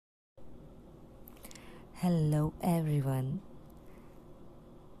Hello, everyone.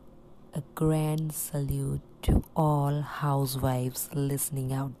 A grand salute to all housewives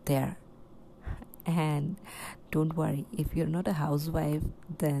listening out there. And don't worry, if you're not a housewife,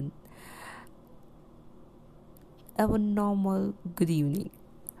 then have a normal good evening.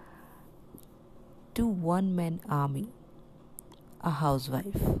 To one man army, a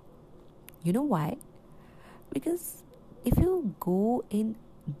housewife. You know why? Because if you go in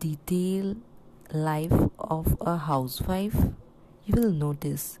detail life of a housewife, you will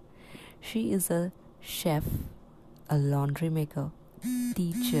notice she is a chef, a laundry maker,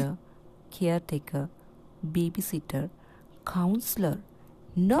 teacher, caretaker, babysitter, counselor,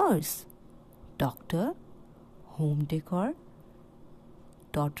 nurse, doctor, home decor,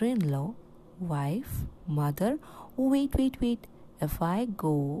 daughter in law, wife, mother. Oh, wait. If I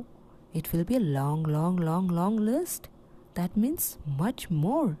go, it will be a long list. That means much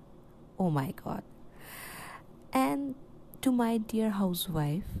more. Oh my god. And to my dear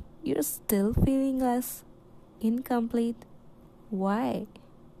housewife, you're still feeling less incomplete. Why?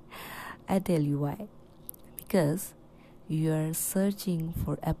 I tell you why. Because you are searching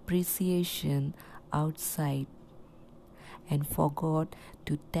for appreciation outside and forgot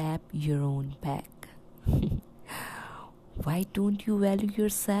to tap your own back. Why don't you value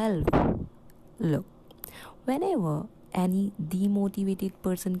yourself? Look, whenever any demotivated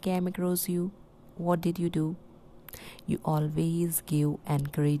person came across you, what did you do? You always give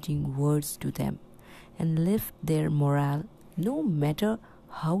encouraging words to them and lift their morale no matter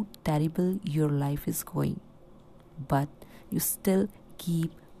how terrible your life is going. But you still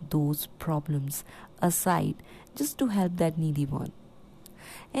keep those problems aside just to help that needy one.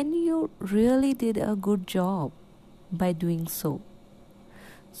 And you really did a good job by doing so.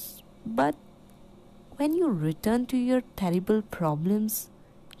 But when you return to your terrible problems,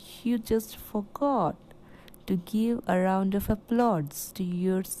 you just forgot to give a round of applause to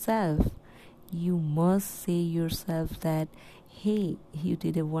yourself. You must say yourself that, hey, you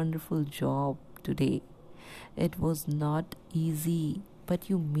did a wonderful job today. It was not easy, but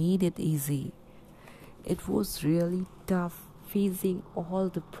you made it easy. It was really tough facing all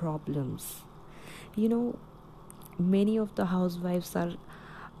the problems. You know, many of the housewives are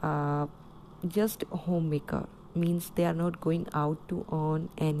uh, just homemaker, means they are not going out to earn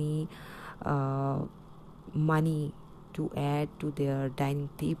any uh, money to add to their dining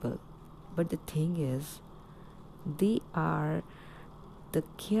table. But the thing is, they are the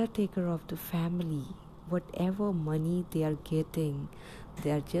caretaker of the family. Whatever money they are getting,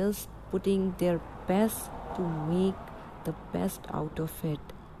 they are just putting their best to make the best out of it,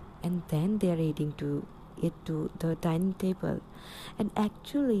 and then they are adding to it to the dining table. And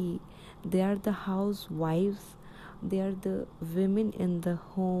actually, they are the housewives, they are the women in the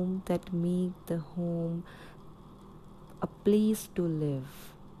home that make the home a place to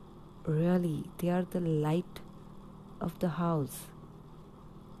live. Really, they are the light of the house,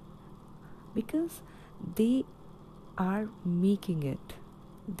 because they are making it,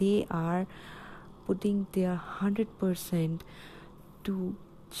 they are putting their 100% to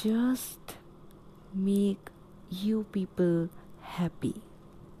just make you people happy.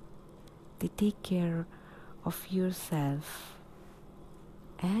 They take care of yourself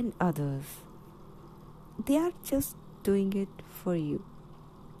and others. They are just doing it for you.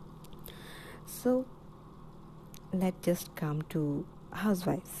 So let's just come to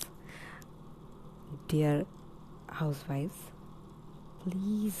housewives. Dear housewives,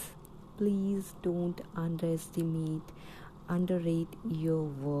 please don't underrate your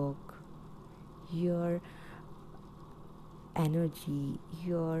work, your energy,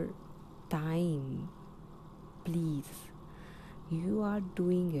 your time. Please, you are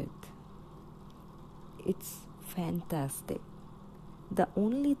doing it. It's fantastic. The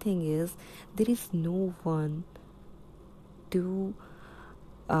only thing is, there is no one to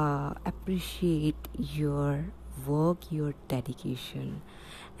appreciate your work, your dedication.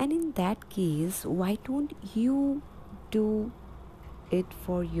 And in that case, why don't you do it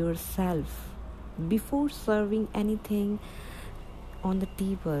for yourself? Before serving anything on the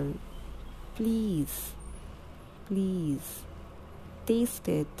table, please taste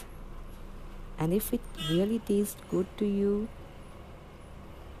it. And if it really tastes good to you,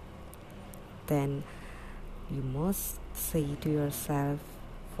 then you must say to yourself,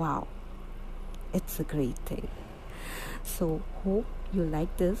 wow, it's a great thing. So hope you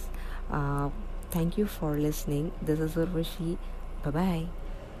like this. Thank you for listening. This is Urvashi. Bye bye.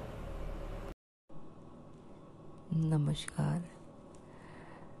 नमस्कार.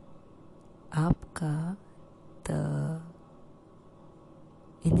 आपका the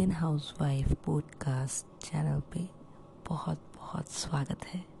Indian housewife podcast channel पे बहुत बहुत स्वागत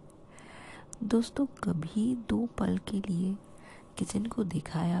है। दोस्तों, कभी 2 पल के लिए किचन को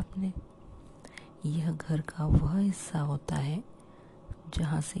देखा है आपने? यह घर का वह हिस्सा होता है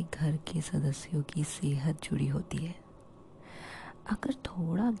जहाँ से घर के सदस्यों की सेहत जुड़ी होती है। अगर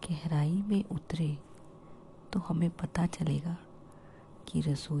थोड़ा गहराई में उतरे तो हमें पता चलेगा कि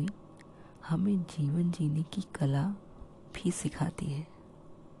रसोई हमें जीवन जीने की कला भी सिखाती है।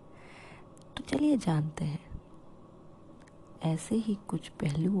 तो चलिए जानते हैं ऐसे ही कुछ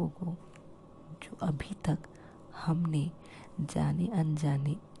पहलुओं को जो अभी तक हमने जाने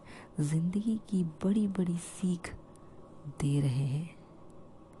अनजाने जिंदगी की बड़ी बड़ी सीख दे रहे हैं,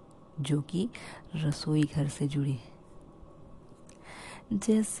 जो कि रसोई घर से जुड़ी है।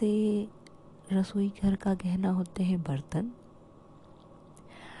 जैसे रसोई घर का गहना होते हैं बर्तन।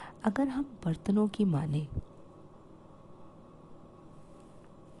 अगर हम बर्तनों की माने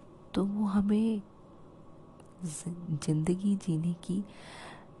तो वो हमें जिंदगी जीने की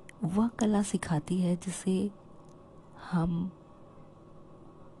वह कला सिखाती है जिसे हम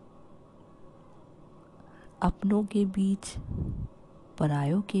अपनों के बीच,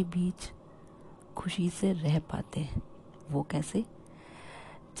 परायों के बीच खुशी से रह पाते हैं। वो कैसे?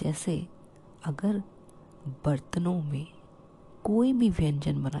 जैसे अगर बर्तनों में कोई भी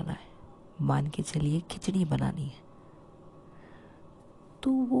व्यंजन बनाना है, मान के चलिए खिचड़ी बनानी है,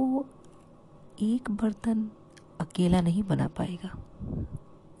 तो वो एक बर्तन अकेला नहीं बना पाएगा।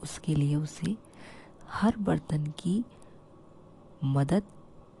 उसके लिए उसे हर बर्तन की मदद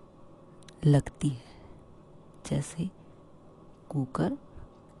लगती है, जैसे कुकर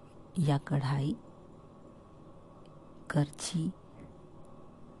या कढ़ाई, करछी,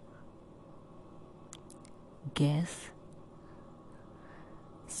 गैस,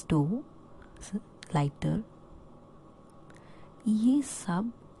 स्टोव, लाइटर। ये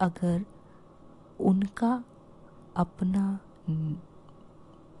सब अगर उनका अपना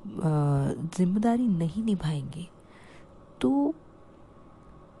जिम्मेदारी नहीं निभाएंगे तो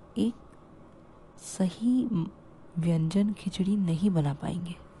एक सही व्यंजन खिचड़ी नहीं बना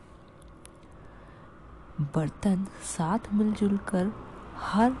पाएंगे। बर्तन साथ मिलजुल कर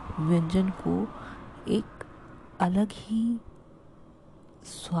हर व्यंजन को एक अलग ही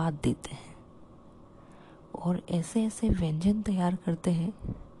स्वाद देते हैं और ऐसे ऐसे व्यंजन तैयार करते हैं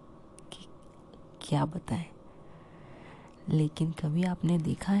कि क्या बताएं। लेकिन कभी आपने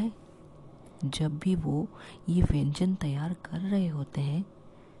देखा है जब भी वो ये व्यंजन तैयार कर रहे होते हैं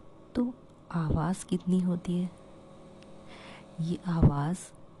तो आवाज़ कितनी होती है? ये आवाज़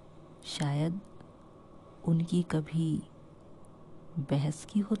शायद उनकी कभी बहस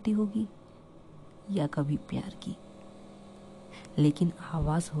की होती होगी या कभी प्यार की, लेकिन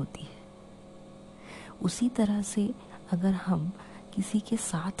आवाज़ होती है। उसी तरह से अगर हम किसी के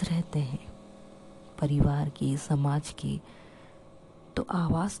साथ रहते हैं, परिवार के, समाज के, तो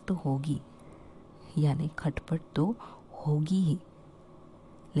आवाज़ तो होगी, यानी खटपट तो होगी ही।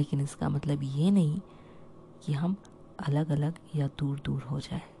 लेकिन इसका मतलब ये नहीं कि हम अलग अलग या दूर दूर हो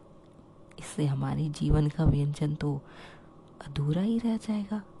जाए। इससे हमारे जीवन का व्यंजन तो अधूरा ही रह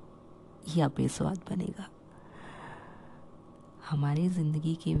जाएगा या बेस्वाद बनेगा। हमारी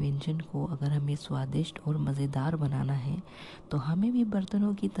ज़िंदगी के व्यंजन को अगर हमें स्वादिष्ट और मज़ेदार बनाना है तो हमें भी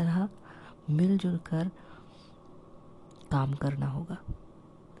बर्तनों की तरह मिलजुल कर काम करना होगा।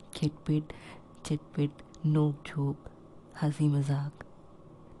 खिटपिट, चिटपिट, नोक झोंक, हंसी मजाक,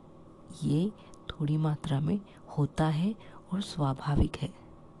 ये थोड़ी मात्रा में होता है और स्वाभाविक है।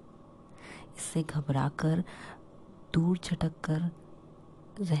 इससे घबराकर, दूर छटक कर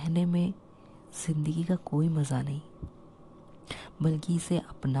रहने में जिंदगी का कोई मज़ा नहीं, बल्कि इसे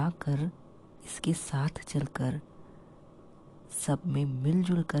अपना कर, इसके साथ चलकर, सब में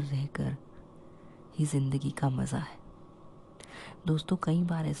मिलजुल कर रहकर ही जिंदगी का मज़ा है। दोस्तों, कई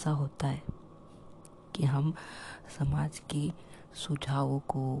बार ऐसा होता है कि हम समाज के सुझावों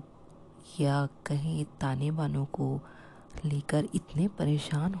को या कहीं ताने बानों को लेकर इतने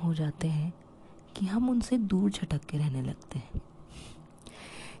परेशान हो जाते हैं कि हम उनसे दूर छटक के रहने लगते हैं।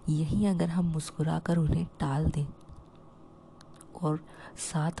 यही अगर हम मुस्कुराकर उन्हें टाल दें और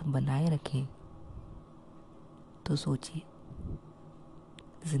साथ बनाए रखें तो सोचिए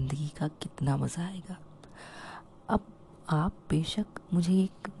जिंदगी का कितना मज़ा आएगा। अब आप बेशक मुझे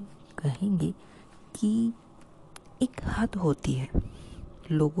एक कहेंगे कि एक हद होती है,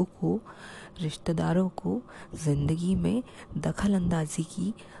 लोगों को, रिश्तेदारों को जिंदगी में दखल अंदाजी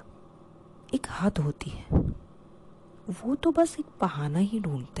की एक हद होती है। वो तो बस एक बहाना ही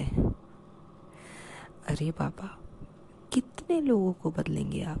ढूंढते हैं। अरे बाबा, कितने लोगों को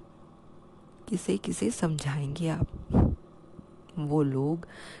बदलेंगे आप? किसे किसे समझाएंगे आप? वो लोग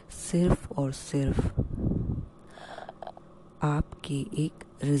सिर्फ और सिर्फ आपके एक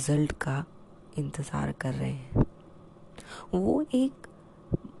रिजल्ट का इंतज़ार कर रहे हैं। वो एक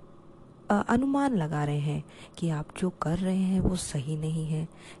अनुमान लगा रहे हैं कि आप जो कर रहे हैं वो सही नहीं है,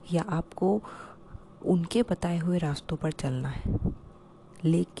 या आपको उनके बताए हुए रास्तों पर चलना है।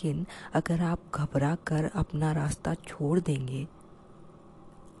 लेकिन अगर आप घबरा कर अपना रास्ता छोड़ देंगे,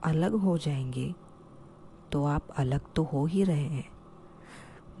 अलग हो जाएंगे, तो आप अलग तो हो ही रहे हैं,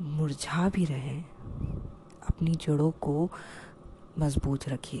 मुरझा भी रहे हैं। अपनी जड़ों को मजबूत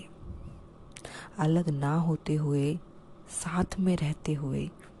रखिए। अलग ना होते हुए, साथ में रहते हुए,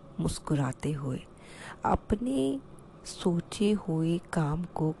 मुस्कुराते हुए अपने सोचे हुए काम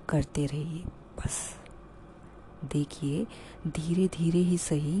को करते रहिए। बस देखिए, धीरे धीरे ही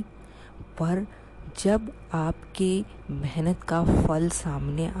सही, पर जब आपके मेहनत का फल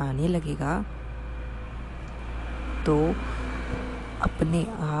सामने आने लगेगा तो अपने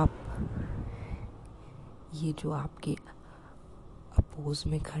आप ये जो आपके अपोज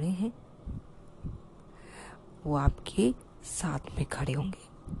में खड़े हैं वो आपके साथ में खड़े होंगे।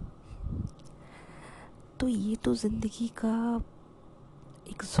 तो ये तो जिंदगी का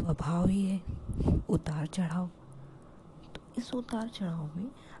एक स्वभाव ही है, उतार चढ़ाव। तो इस उतार चढ़ाव में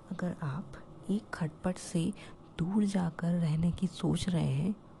अगर आप एक खटपट से दूर जाकर रहने की सोच रहे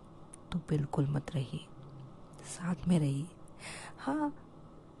हैं तो बिल्कुल मत रहिए, साथ में रहिए। हाँ,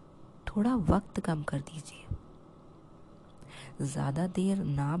 थोड़ा वक्त कम कर दीजिए, ज़्यादा देर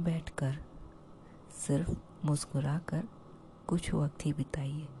ना बैठकर सिर्फ मुस्कुरा कर कुछ वक्त ही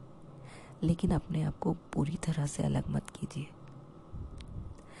बिताइए, लेकिन अपने आप को पूरी तरह से अलग मत कीजिए।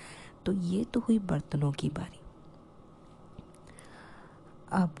 तो ये तो हुई बर्तनों की बारी।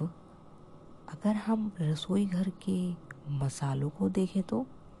 अब अगर हम रसोई घर के मसालों को देखें तो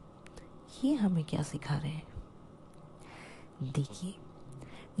ये हमें क्या सिखा रहे हैं। देखिए,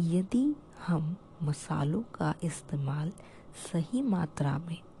 यदि हम मसालों का इस्तेमाल सही मात्रा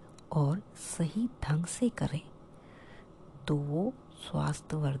में और सही ढंग से करें तो वो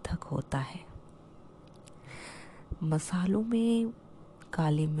स्वास्थ्यवर्धक होता है। मसालों में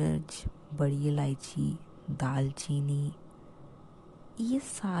काली मिर्च, बड़ी इलायची, दालचीनी, ये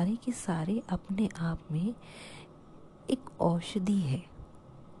सारे के सारे अपने आप में एक औषधि है।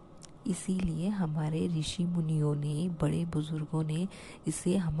 इसीलिए हमारे ऋषि मुनियों ने, बड़े बुजुर्गों ने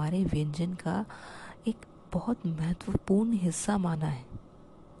इसे हमारे व्यंजन का एक बहुत महत्वपूर्ण हिस्सा माना है।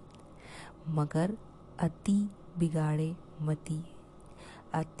 मगर अति बिगाड़े मति,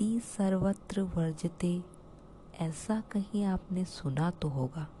 अति सर्वत्र वर्जते, ऐसा कहीं आपने सुना तो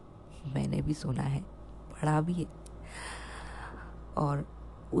होगा। मैंने भी सुना है, पढ़ा भी है। और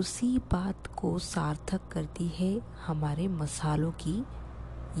उसी बात को सार्थक करती है हमारे मसालों की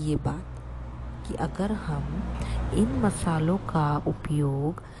ये बात कि अगर हम इन मसालों का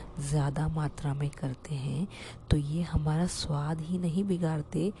उपयोग ज़्यादा मात्रा में करते हैं तो ये हमारा स्वाद ही नहीं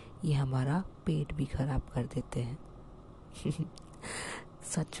बिगाड़ते, ये हमारा पेट भी खराब कर देते हैं।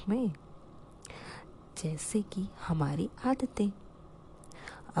 सच में। जैसे कि हमारी आदतें,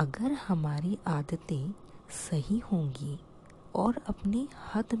 अगर हमारी आदतें सही होंगी और अपनी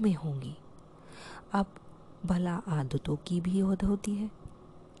हद में होंगी, अब भला आदतों की भी हद होती है,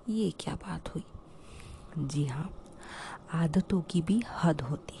 ये क्या बात हुई। जी हाँ, आदतों की भी हद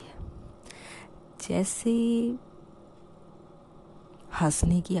होती है। जैसे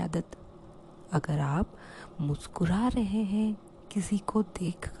हंसने की आदत, अगर आप मुस्कुरा रहे हैं किसी को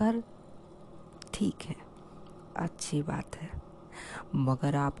देखकर, ठीक है, अच्छी बात है।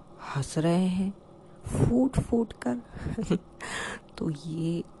 मगर आप हंस रहे हैं फूट फूट कर तो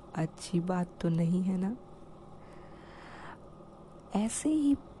ये अच्छी बात तो नहीं है ना। ऐसे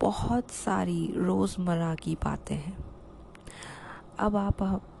ही बहुत सारी रोज़मर्रा की बातें हैं। अब आप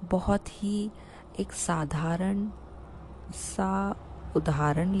बहुत ही एक साधारण सा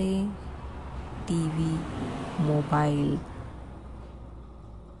उदाहरण लें, टीवी, मोबाइल।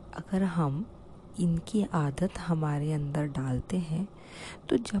 अगर हम इनकी आदत हमारे अंदर डालते हैं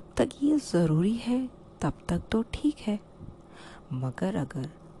तो जब तक ये ज़रूरी है तब तक तो ठीक है, मगर अगर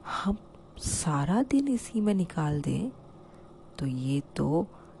हम सारा दिन इसी में निकाल दें तो ये तो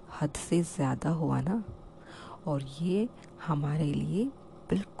हद से ज़्यादा हुआ ना। और ये हमारे लिए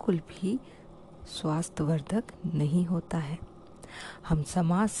बिल्कुल भी स्वास्थ्यवर्धक नहीं होता है। हम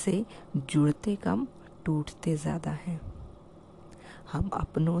समाज से जुड़ते कम, टूटते ज़्यादा हैं। हम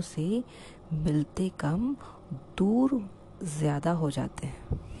अपनों से मिलते कम, दूर ज़्यादा हो जाते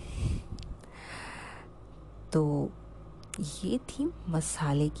हैं। तो ये थी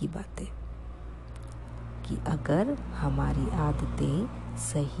मसाले की बातें कि अगर हमारी आदतें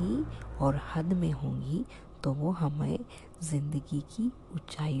सही और हद में होंगी तो वो हमें ज़िंदगी की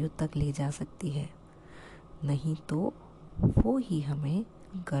ऊंचाइयों तक ले जा सकती है, नहीं तो वो ही हमें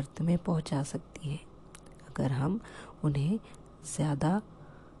गर्त में पहुंचा सकती है अगर हम उन्हें ज़्यादा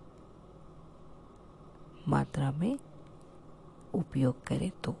मात्रा में उपयोग करें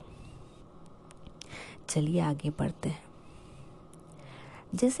तो। चलिए आगे बढ़ते हैं।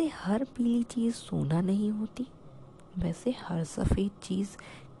 जैसे हर पीली चीज़ सोना नहीं होती, वैसे हर सफ़ेद चीज़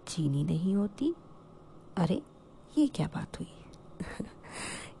चीनी नहीं होती। अरे ये क्या बात हुई?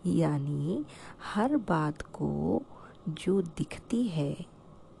 यानी हर बात को जो दिखती है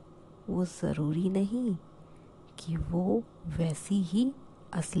वो ज़रूरी नहीं कि वो वैसी ही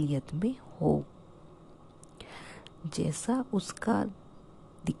असलियत में हो। जैसा उसका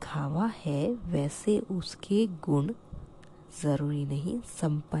दिखावा है वैसे उसके गुण ज़रूरी नहीं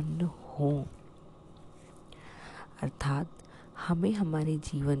संपन्न हो। अर्थात हमें हमारे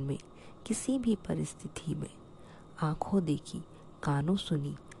जीवन में किसी भी परिस्थिति में आंखों देखी कानों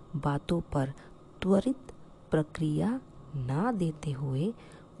सुनी बातों पर त्वरित प्रक्रिया ना देते हुए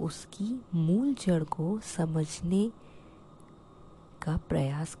उसकी मूल जड़ को समझने का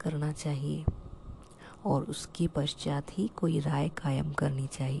प्रयास करना चाहिए और उसके पश्चात ही कोई राय कायम करनी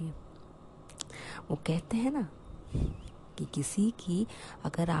चाहिए। वो कहते हैं ना कि किसी की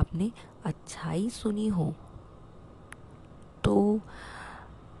अगर आपने अच्छाई सुनी हो तो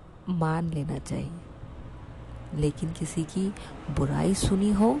मान लेना चाहिए, लेकिन किसी की बुराई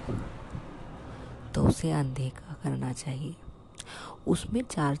सुनी हो तो उसे अनदेखा करना चाहिए। उसमें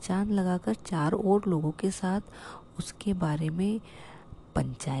चार चांद लगाकर चार और लोगों के साथ उसके बारे में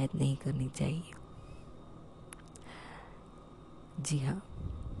पंचायत नहीं करनी चाहिए। जी हाँ,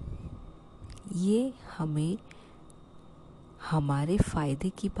 ये हमें हमारे फायदे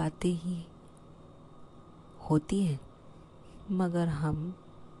की बातें ही होती हैं, मगर हम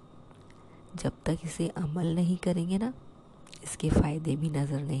जब तक इसे अमल नहीं करेंगे ना, इसके फायदे भी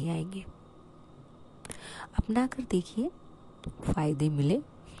नज़र नहीं आएंगे। अपना कर देखिए, फायदे मिले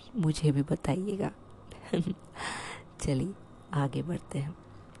मुझे भी बताइएगा। चलिए आगे बढ़ते हैं।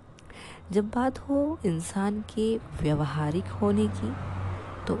 जब बात हो इंसान के व्यवहारिक होने की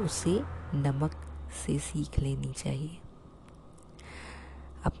तो उसे नमक से सीख लेनी चाहिए।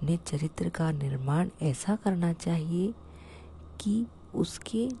 अपने चरित्र का निर्माण ऐसा करना चाहिए कि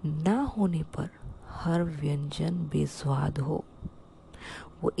उसके ना होने पर हर व्यंजन बेस्वाद हो।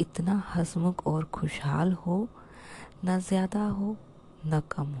 वो इतना हंसमुख और खुशहाल हो, न ज़्यादा हो न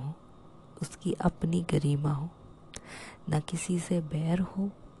कम हो। उसकी अपनी गरिमा हो, न किसी से बैर हो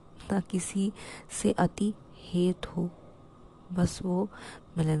न किसी से अति हेत हो। बस वो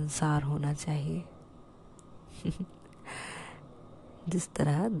मिलनसार होना चाहिए। जिस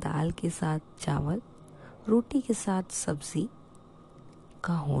तरह दाल के साथ चावल, रोटी के साथ सब्जी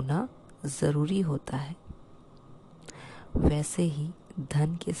का होना ज़रूरी होता है, वैसे ही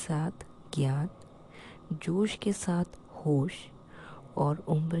धन के साथ ज्ञान, जोश के साथ होश और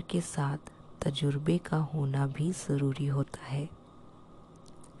उम्र के साथ तजुर्बे का होना भी ज़रूरी होता है।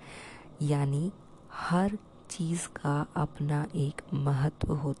 यानी हर चीज़ का अपना एक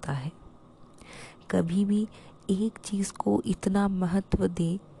महत्व होता है। कभी भी एक चीज़ को इतना महत्व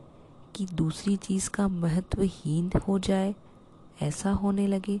दे कि दूसरी चीज़ का महत्वहीन हो जाए, ऐसा होने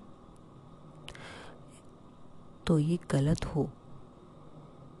लगे तो ये गलत हो।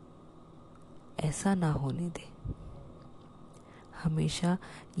 ऐसा ना होने दे। हमेशा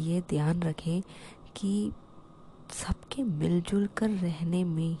ये ध्यान रखें कि सबके मिलजुल कर रहने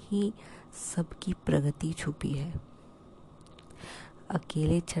में ही सबकी प्रगति छुपी है।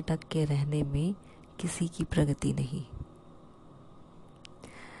 अकेले छटक के रहने में किसी की प्रगति नहीं।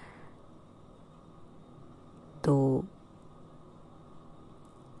 तो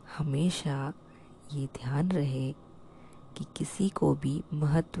हमेशा ये ध्यान रहे कि किसी को भी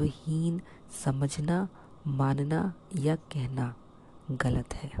महत्वहीन समझना, मानना या कहना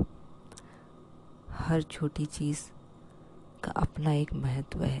गलत है। हर छोटी चीज़ का अपना एक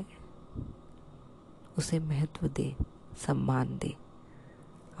महत्व है। उसे महत्व दे, सम्मान दे।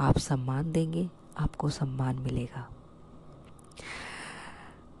 आप सम्मान देंगे, आपको सम्मान मिलेगा।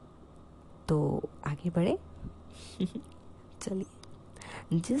 तो आगे बढ़े। चलिए,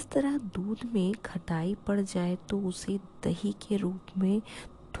 जिस तरह दूध में खटाई पड़ जाए तो उसे दही के रूप में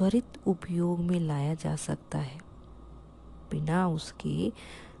त्वरित उपयोग में लाया जा सकता है, बिना उसके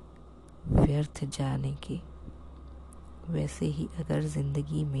व्यर्थ जाने के, वैसे ही अगर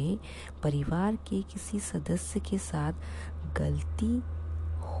जिंदगी में परिवार के किसी सदस्य के साथ गलती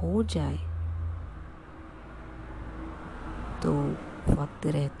हो जाए तो वक्त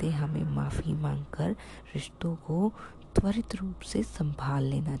रहते हमें माफ़ी मांगकर रिश्तों को त्वरित रूप से संभाल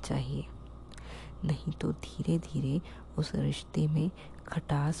लेना चाहिए। नहीं तो धीरे धीरे उस रिश्ते में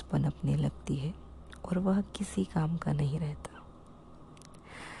खटास पनपने लगती है और वह किसी काम का नहीं रहता।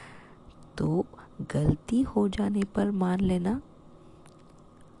 तो गलती हो जाने पर मान लेना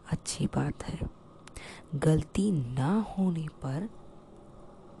अच्छी बात है, गलती ना होने पर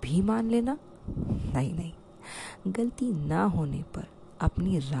भी मान लेना नहीं नहीं। गलती ना होने पर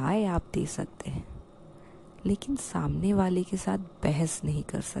अपनी राय आप दे सकते हैं, लेकिन सामने वाले के साथ बहस नहीं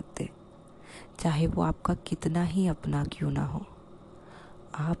कर सकते, चाहे वो आपका कितना ही अपना क्यों ना हो।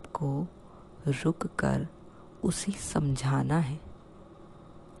 आपको रुक कर उसे समझाना है,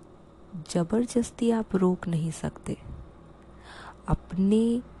 जबरदस्ती आप रोक नहीं सकते।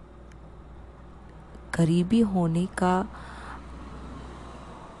 अपने करीबी होने का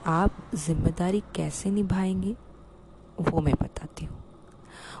आप जिम्मेदारी कैसे निभाएंगे वो मैं बताती हूँ।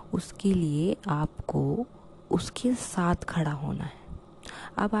 उसके लिए आपको उसके साथ खड़ा होना है।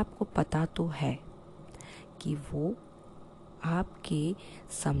 अब आपको पता तो है कि वो आपके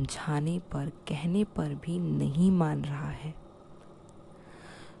समझाने पर, कहने पर भी नहीं मान रहा है,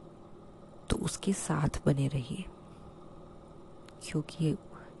 तो उसके साथ बने रहिए, क्योंकि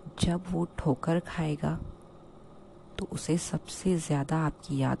जब वो ठोकर खाएगा तो उसे सबसे ज़्यादा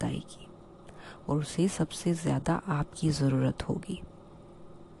आपकी याद आएगी और उसे सबसे ज़्यादा आपकी ज़रूरत होगी।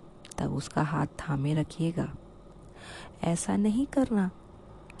 तब उसका हाथ थामे रखिएगा। ऐसा नहीं करना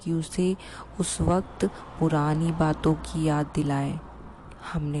कि उसे उस वक्त पुरानी बातों की याद दिलाए,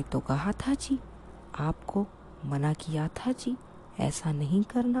 हमने तो कहा था जी, आपको मना किया था जी, ऐसा नहीं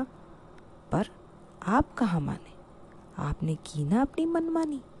करना। पर आप कहाँ माने, आपने की ना अपनी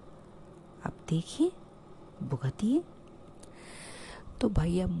मनमानी, अब देखिए भुगतिए। तो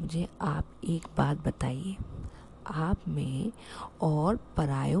भाई अब मुझे आप एक बात बताइए, आप में और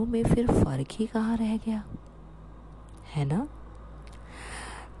परायों में फिर फर्क ही कहाँ रह गया, है ना?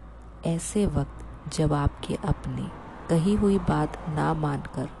 ऐसे वक्त जब आपके अपने कही हुई बात ना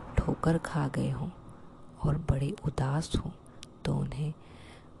मानकर ठोकर खा गए हों और बड़े उदास हों, तो उन्हें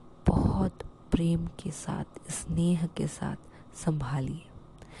बहुत प्रेम के साथ, स्नेह के साथ संभालिए,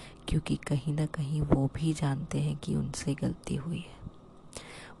 क्योंकि कहीं ना कहीं वो भी जानते हैं कि उनसे गलती हुई है।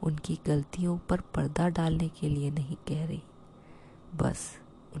 उनकी गलतियों पर पर्दा डालने के लिए नहीं कह रही, बस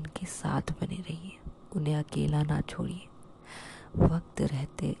उनके साथ बने रहिए, उन्हें अकेला ना छोड़िए। वक्त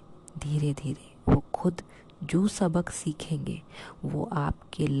रहते धीरे धीरे वो खुद जो सबक सीखेंगे वो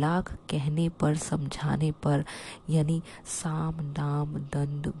आपके लाख कहने पर, समझाने पर, यानी साम दाम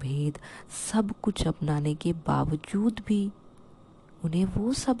दंड भेद सब कुछ अपनाने के बावजूद भी उन्हें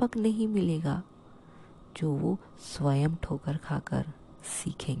वो सबक नहीं मिलेगा जो वो स्वयं ठोकर खाकर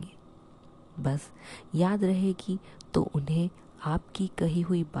सीखेंगे। बस याद रहेगी तो उन्हें आपकी कही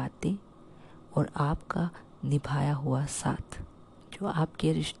हुई बातें और आपका निभाया हुआ साथ, जो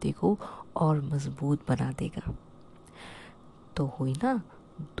आपके रिश्ते को और मजबूत बना देगा। तो हुई ना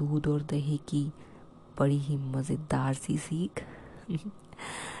दूध और दही की बड़ी ही मज़ेदार सी सीख।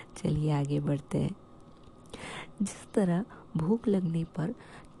 चलिए आगे बढ़ते हैं। जिस तरह भूख लगने पर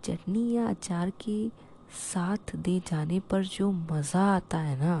चटनी या अचार के साथ दे जाने पर जो मज़ा आता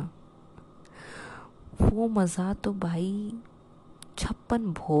है ना, वो मज़ा तो भाई 56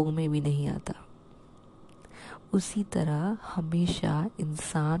 भोग में भी नहीं आता। उसी तरह हमेशा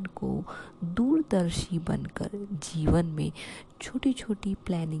इंसान को दूरदर्शी बनकर जीवन में छोटी छोटी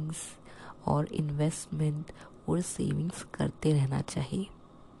प्लानिंग्स और इन्वेस्टमेंट और सेविंग्स करते रहना चाहिए,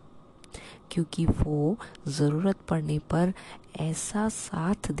 क्योंकि वो ज़रूरत पड़ने पर ऐसा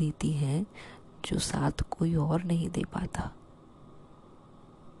साथ देती हैं जो साथ कोई और नहीं दे पाता।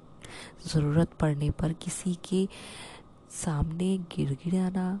 ज़रूरत पड़ने पर किसी के सामने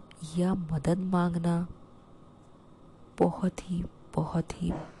गिड़गिड़ाना या मदद मांगना बहुत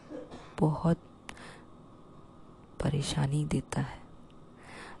परेशानी देता है।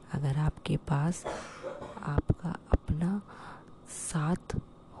 अगर आपके पास आपका अपना साथ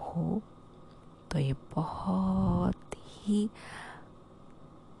हो तो ये बहुत ही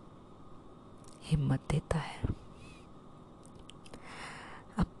हिम्मत देता है।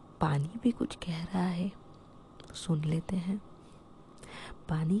 अब पानी भी कुछ कह रहा है, सुन लेते हैं।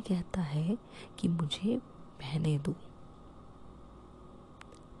 पानी कहता है कि मुझे बहने दो,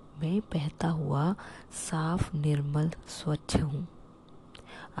 मैं बहता हुआ साफ निर्मल स्वच्छ हूँ।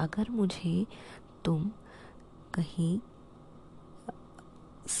 अगर मुझे तुम कहीं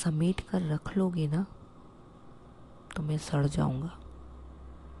समेट कर रख लोगे ना तो मैं सड़ जाऊंगा।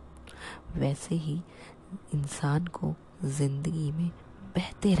 वैसे ही इंसान को जिंदगी में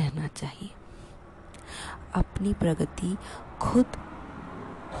बहते रहना चाहिए, अपनी प्रगति खुद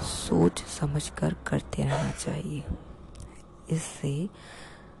सोच समझकर करते रहना चाहिए। इससे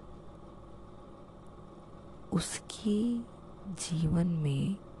उसके जीवन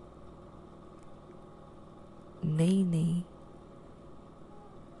में नई नई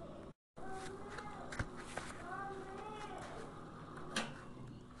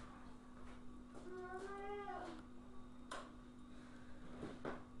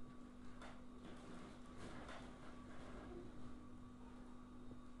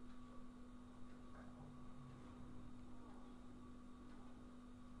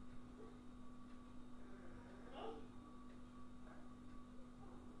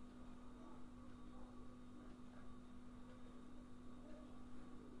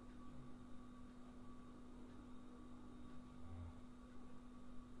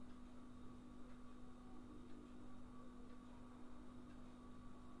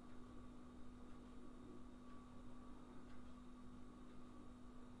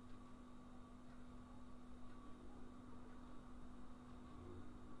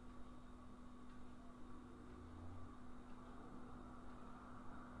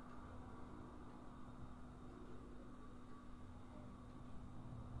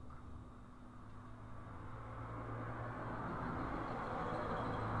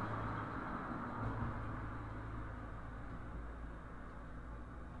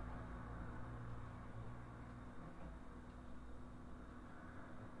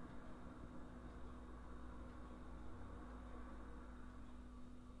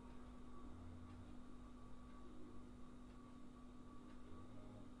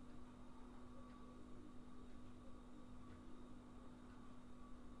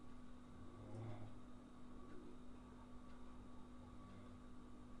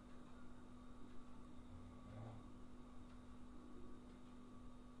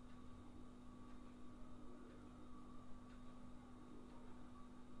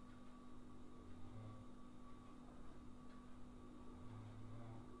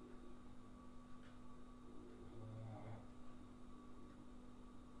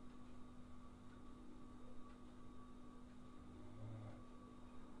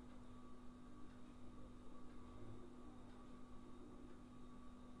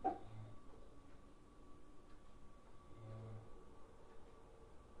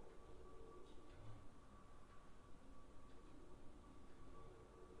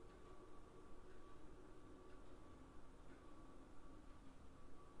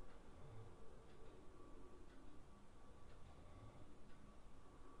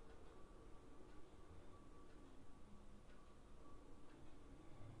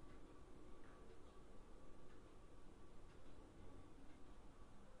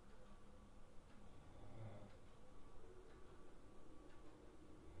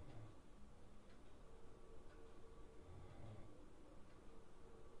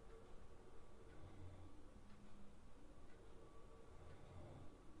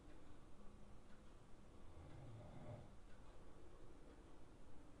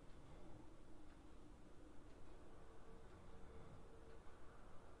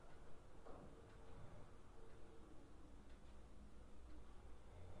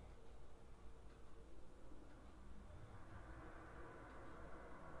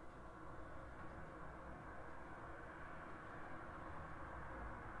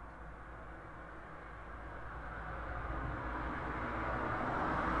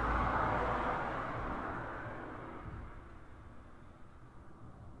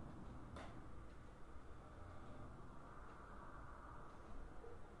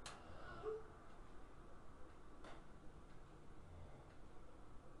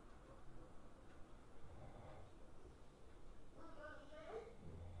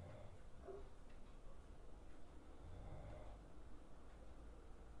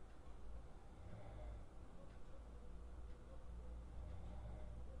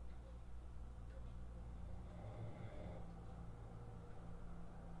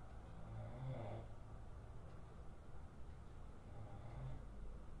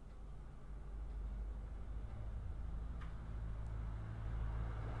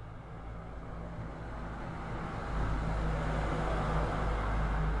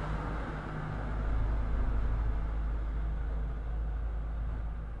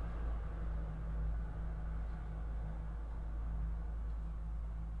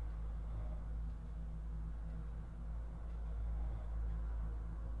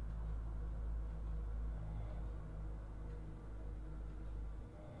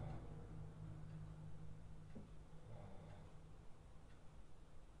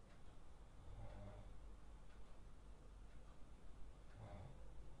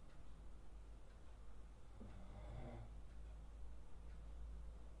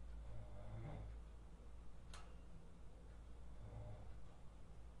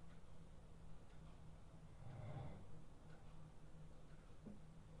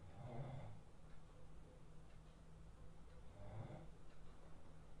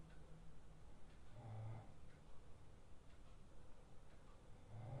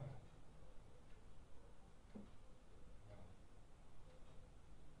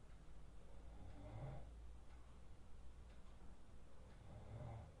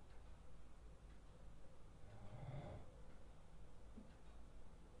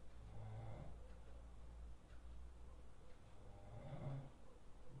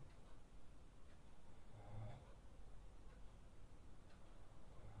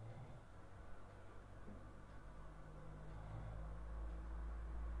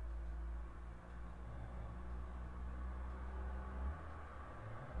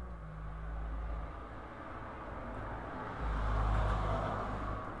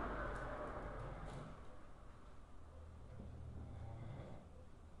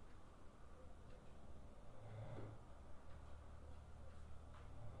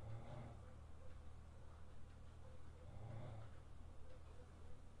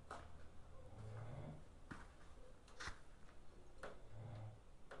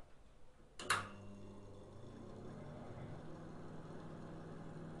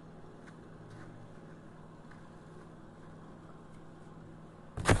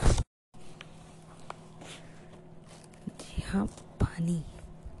हाँ, पानी,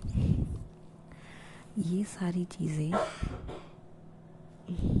 ये सारी चीज़ें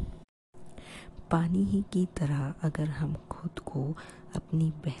पानी ही की तरह अगर हम खुद को अपनी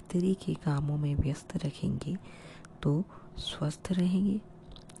बेहतरी के कामों में व्यस्त रखेंगे तो स्वस्थ रहेंगे।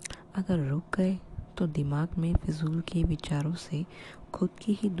 अगर रुक गए तो दिमाग में फिजूल के विचारों से खुद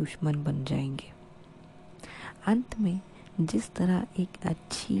के ही दुश्मन बन जाएंगे। अंत में जिस तरह एक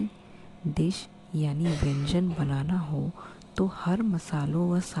अच्छी डिश यानी व्यंजन बनाना हो तो हर मसालों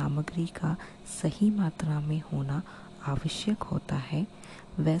व सामग्री का सही मात्रा में होना आवश्यक होता है,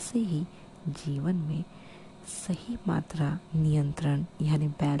 वैसे ही जीवन में सही मात्रा नियंत्रण यानी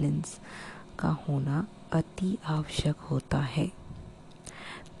बैलेंस का होना अति आवश्यक होता है।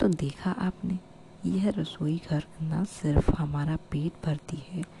 तो देखा आपने, यह रसोई घर न सिर्फ हमारा पेट भरती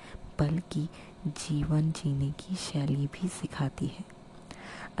है बल्कि जीवन जीने की शैली भी सिखाती है,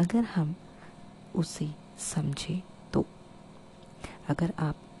 अगर हम उसे समझे तो। अगर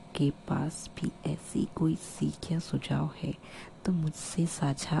आपके पास भी ऐसी कोई सीख या सुझाव है तो मुझसे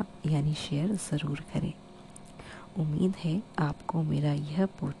साझा यानी शेयर ज़रूर करें। उम्मीद है आपको मेरा यह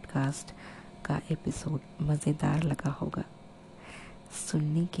पॉडकास्ट का एपिसोड मज़ेदार लगा होगा।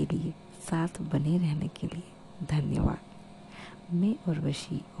 सुनने के लिए, साथ बने रहने के लिए धन्यवाद। मैं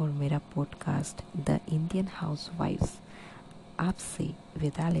उर्वशी और मेरा पॉडकास्ट द इंडियन हाउसवाइफ्स आपसे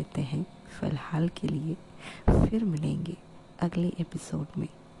विदा लेते हैं फ़िलहाल के लिए। फिर मिलेंगे अगले एपिसोड में।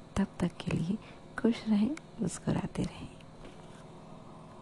 तब तक के लिए खुश रहें, मुस्कुराते रहें।